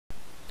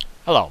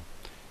Hello.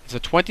 It's the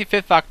 25th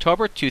of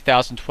October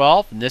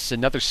 2012, and this is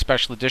another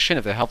special edition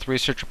of the Health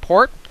Research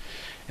Report.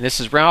 And this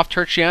is Ralph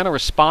Turchiano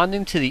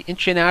responding to the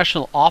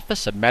International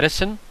Office of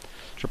Medicine's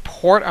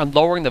report on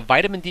lowering the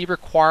vitamin D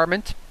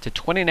requirement to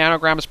 20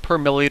 nanograms per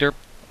milliliter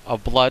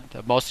of blood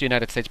of most of the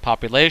United States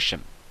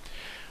population.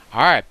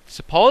 Alright,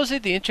 supposedly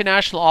the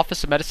International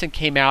Office of Medicine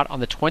came out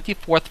on the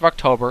 24th of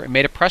October and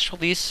made a press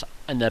release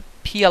in the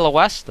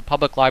PLOS, the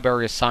Public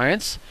Library of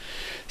Science,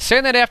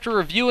 saying that after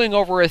reviewing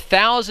over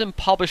 1,000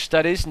 published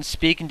studies and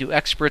speaking to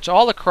experts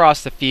all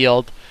across the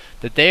field,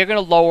 that they are going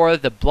to lower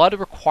the blood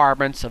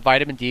requirements of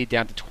vitamin D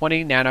down to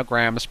 20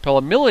 nanograms per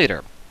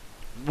milliliter,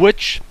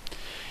 which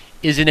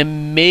is an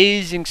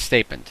amazing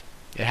statement.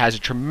 It has a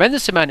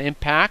tremendous amount of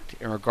impact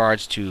in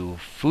regards to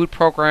food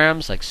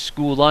programs like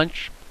school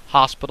lunch,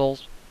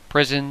 hospitals,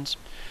 prisons,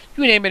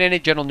 you name it, any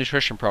general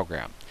nutrition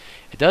program.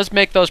 It does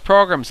make those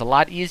programs a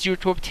lot easier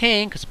to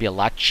obtain because it'll be a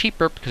lot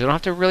cheaper because they don't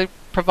have to really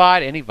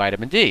provide any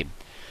vitamin D.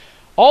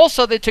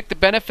 Also, they took the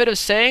benefit of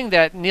saying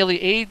that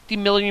nearly 80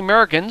 million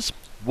Americans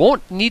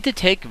won't need to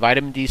take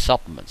vitamin D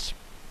supplements.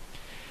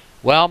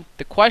 Well,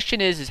 the question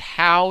is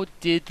how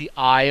did the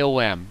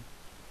IOM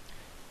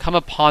come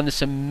upon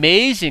this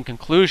amazing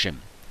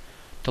conclusion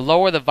to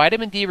lower the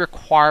vitamin D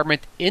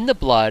requirement in the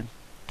blood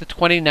to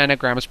 20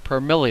 nanograms per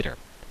milliliter?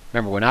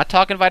 Remember, we're not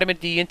talking vitamin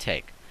D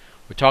intake.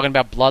 We're talking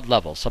about blood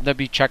levels, something to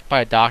be checked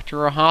by a doctor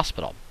or a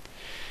hospital.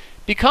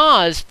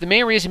 Because the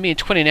main reason being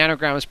 20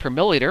 nanograms per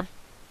milliliter,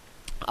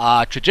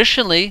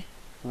 traditionally,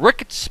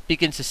 rickets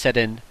begins to set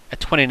in at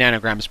 20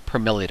 nanograms per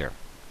milliliter.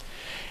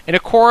 And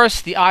of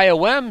course, the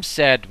IOM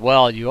said,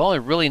 well, you only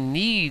really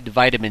need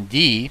vitamin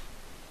D,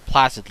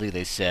 placidly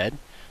they said,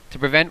 to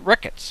prevent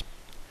rickets.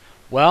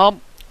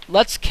 Well,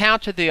 let's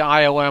counter the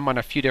IOM on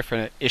a few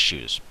different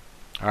issues.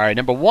 All right,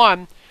 number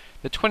one,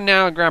 the 20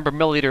 nanogram per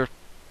milliliter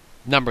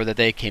number that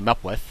they came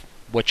up with,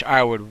 which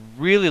I would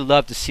really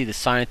love to see the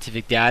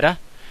scientific data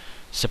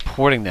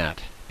supporting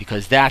that,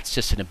 because that's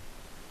just an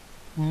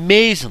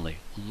amazingly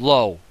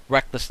low,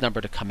 reckless number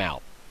to come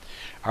out.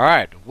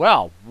 Alright,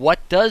 well,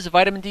 what does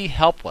vitamin D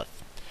help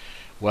with?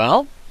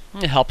 Well,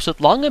 it helps with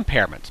lung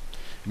impairment.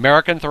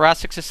 American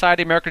Thoracic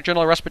Society, American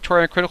Journal of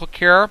Respiratory and Critical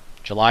Care,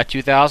 July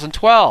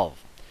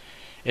 2012.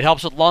 It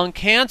helps with lung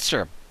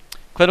cancer.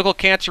 Clinical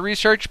Cancer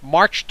Research,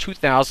 March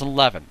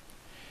 2011.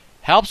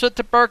 Helps with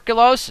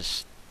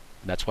tuberculosis.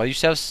 That's why you used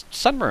to have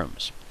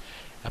sunrooms.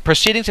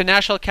 Proceedings of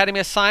National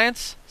Academy of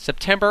Science,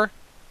 September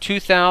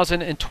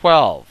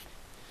 2012.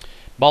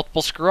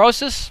 Multiple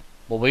sclerosis.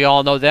 Well, we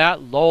all know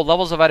that. Low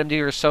levels of vitamin D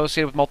are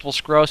associated with multiple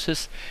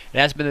sclerosis. It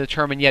hasn't been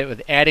determined yet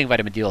with adding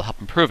vitamin D will help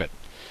improve it.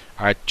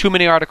 All right, too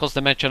many articles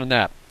to mention on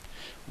that.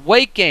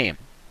 Weight gain.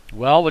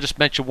 Well, we'll just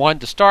mention one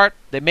to start.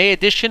 The May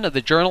edition of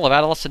the Journal of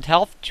Adolescent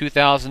Health,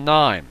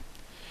 2009.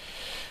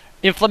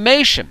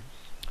 Inflammation.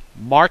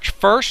 March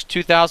 1st,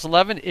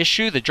 2011,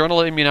 issue, the Journal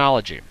of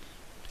Immunology.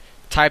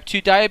 Type 2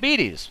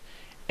 diabetes.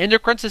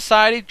 Endocrine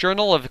Society,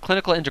 Journal of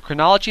Clinical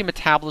Endocrinology and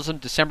Metabolism,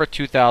 December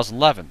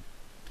 2011.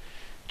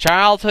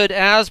 Childhood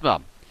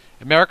asthma.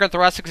 American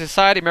Thoracic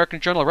Society, American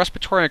Journal of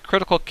Respiratory and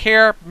Critical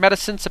Care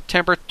Medicine,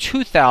 September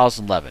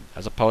 2011,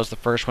 as opposed to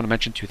the first one I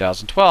mentioned,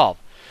 2012.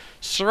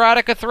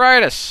 Psoriatic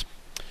arthritis.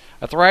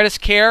 Arthritis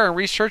Care and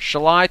Research,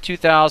 July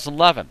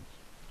 2011.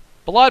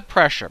 Blood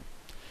pressure.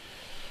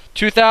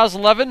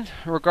 2011,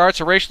 in regards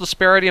to racial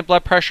disparity in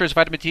blood pressure, is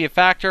vitamin D a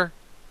factor?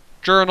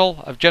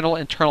 Journal of General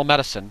Internal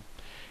Medicine.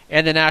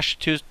 And the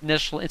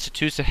National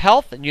Institutes of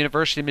Health and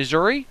University of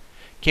Missouri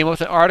came up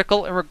with an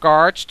article in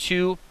regards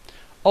to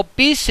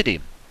obesity.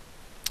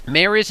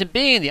 Main reason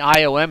being the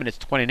IOM and its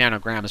 20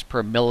 nanograms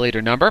per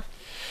milliliter number.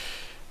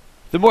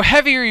 The more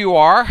heavier you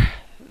are,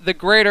 the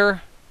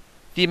greater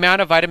the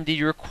amount of vitamin D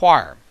you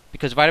require,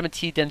 because vitamin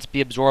D tends to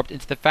be absorbed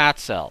into the fat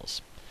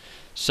cells.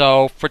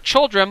 So for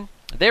children,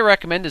 they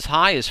recommend as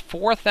high as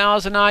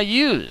 4,000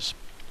 IUs.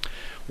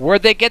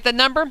 Where'd they get the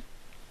number?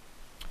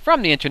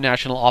 From the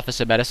International Office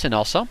of Medicine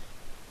also.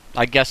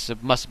 I guess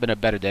it must have been a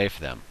better day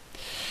for them.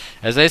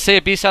 As they say,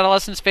 obese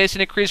adolescents face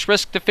an increased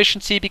risk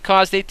deficiency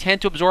because they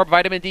tend to absorb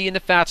vitamin D in the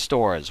fat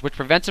stores, which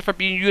prevents it from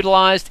being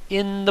utilized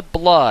in the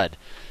blood,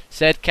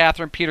 said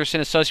Catherine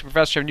Peterson, Associate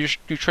Professor of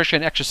Nutrition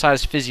and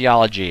Exercise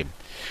Physiology.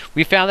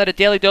 We found that a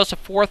daily dose of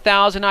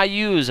 4,000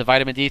 IUs of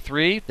vitamin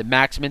D3, the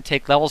maximum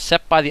intake level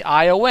set by the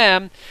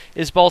IOM,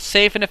 is both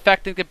safe and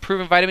effective at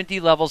improving vitamin D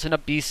levels in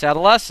obese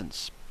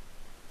adolescents.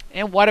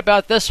 And what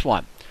about this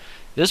one?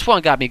 This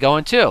one got me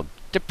going too.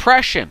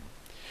 Depression.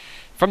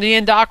 From the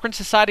Endocrine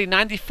Society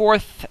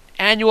 94th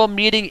Annual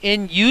Meeting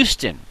in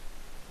Houston.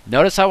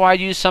 Notice how I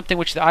use something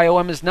which the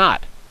IOM is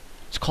not.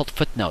 It's called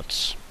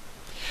footnotes.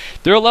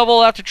 Their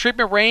level after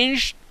treatment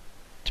range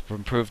to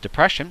improve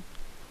depression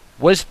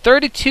was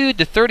 32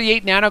 to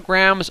 38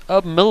 nanograms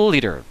of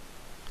milliliter.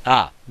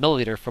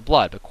 Milliliter for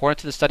blood, according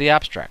to the study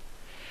abstract.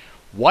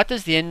 What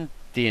does the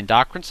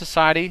Endocrine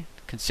Society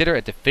consider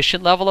a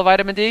deficient level of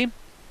vitamin D?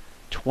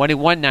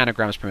 21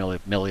 nanograms per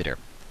milliliter.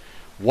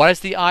 What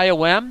does the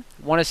IOM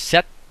want to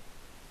set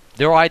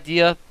their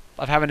idea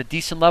of having a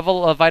decent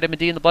level of vitamin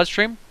D in the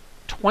bloodstream?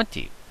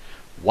 20.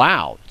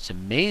 Wow, it's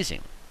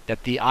amazing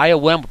that the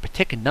IOM would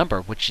pick a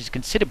number which is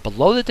considered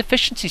below the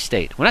deficiency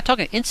state. We're not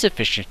talking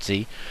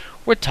insufficiency,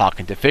 we're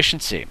talking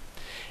deficiency.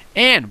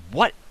 And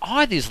what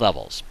are these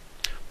levels?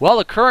 Well,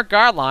 the current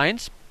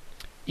guidelines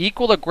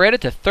equal or greater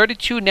to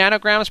 32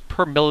 nanograms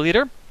per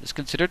milliliter is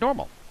considered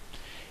normal.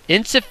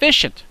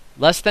 Insufficient,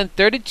 less than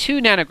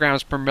 32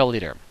 nanograms per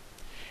milliliter.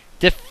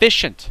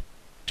 Deficient,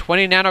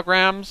 20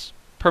 nanograms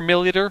per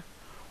milliliter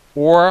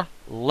or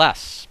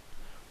less.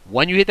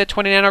 When you hit that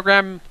 20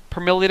 nanogram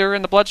per milliliter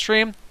in the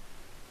bloodstream,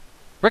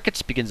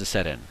 rickets begins to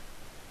set in.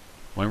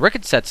 When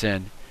rickets sets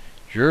in,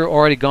 you're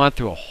already gone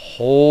through a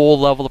whole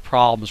level of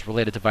problems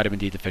related to vitamin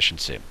D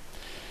deficiency.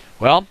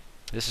 Well,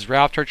 this is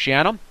Ralph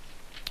Turchiano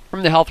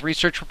from the Health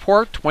Research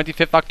Report,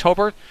 25th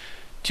October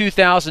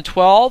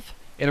 2012,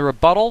 in a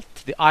rebuttal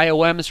to the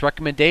IOM's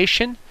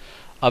recommendation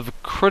of a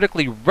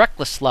critically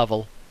reckless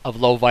level of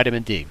low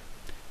vitamin D.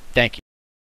 Thank you.